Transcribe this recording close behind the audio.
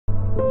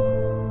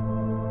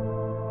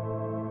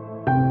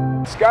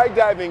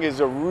Skydiving is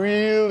a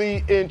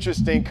really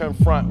interesting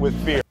confront with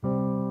fear.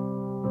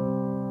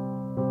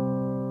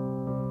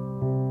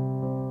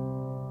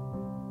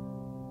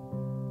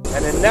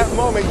 And in that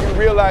moment, you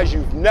realize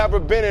you've never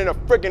been in a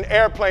freaking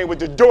airplane with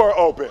the door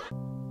open.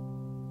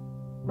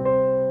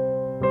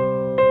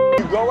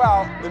 You go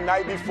out the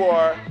night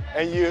before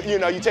and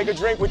you take a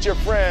drink with your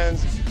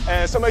friends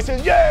and somebody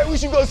says, yeah, we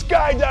should go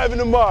skydiving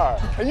tomorrow.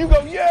 And you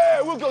go, yeah,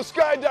 we'll go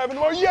skydiving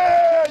tomorrow.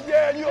 Yeah,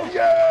 yeah, and you go,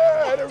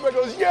 yeah, and everybody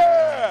goes,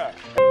 yeah.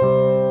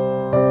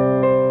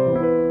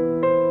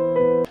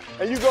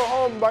 And you go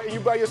home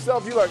by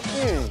yourself, you're like,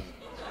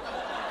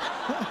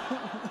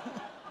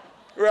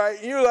 Right?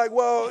 And you're like,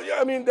 well,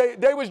 I mean,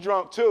 they was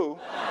drunk too.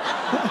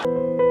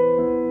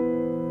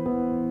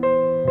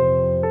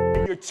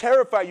 You're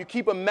terrified. You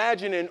keep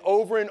imagining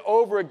over and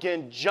over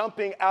again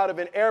jumping out of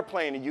an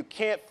airplane, and you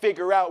can't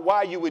figure out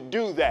why you would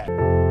do that.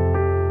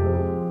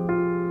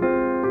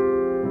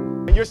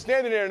 And you're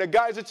standing there, and the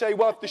guys will tell you,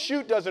 well, if the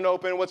chute doesn't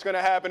open, what's going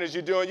to happen is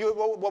you're doing,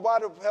 well, why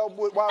the hell,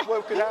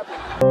 what could happen?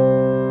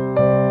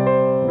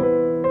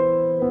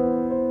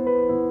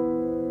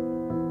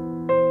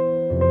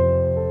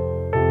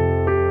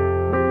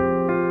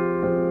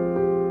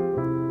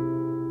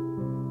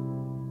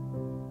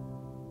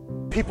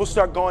 People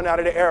start going out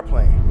of the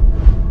airplane.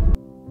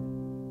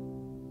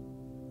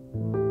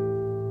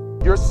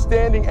 You're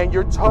standing and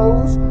your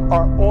toes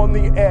are on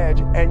the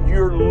edge and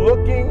you're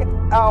looking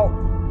out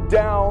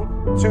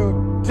down to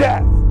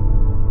death.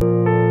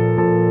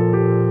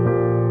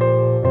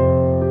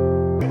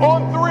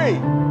 On 3.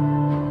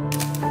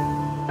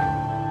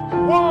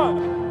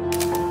 1,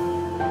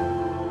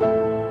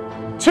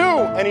 2,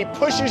 and he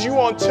pushes you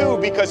on 2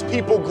 because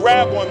people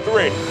grab on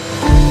 3.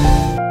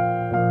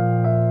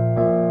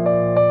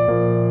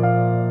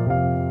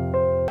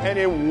 And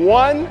in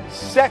 1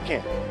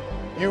 second,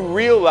 you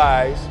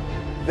realize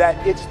that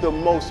it's the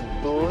most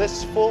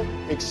blissful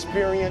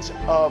experience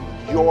of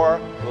your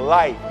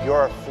life.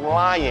 You're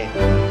flying.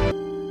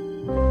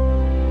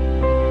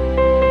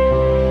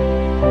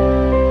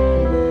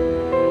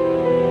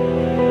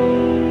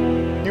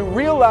 You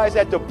realize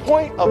that the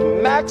point of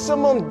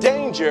maximum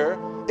danger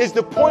is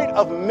the point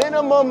of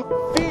minimum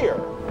fear.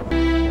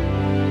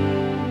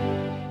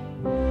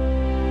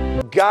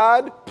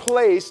 God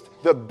placed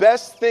the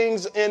best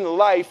things in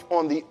life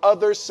on the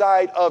other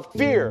side of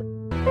fear.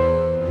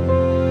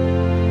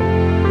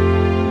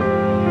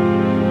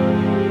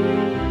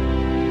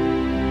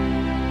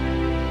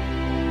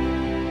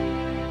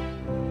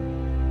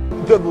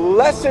 The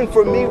lesson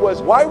for me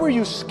was, why were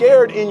you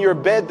scared in your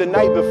bed the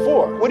night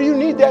before? What do you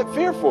need that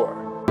fear for?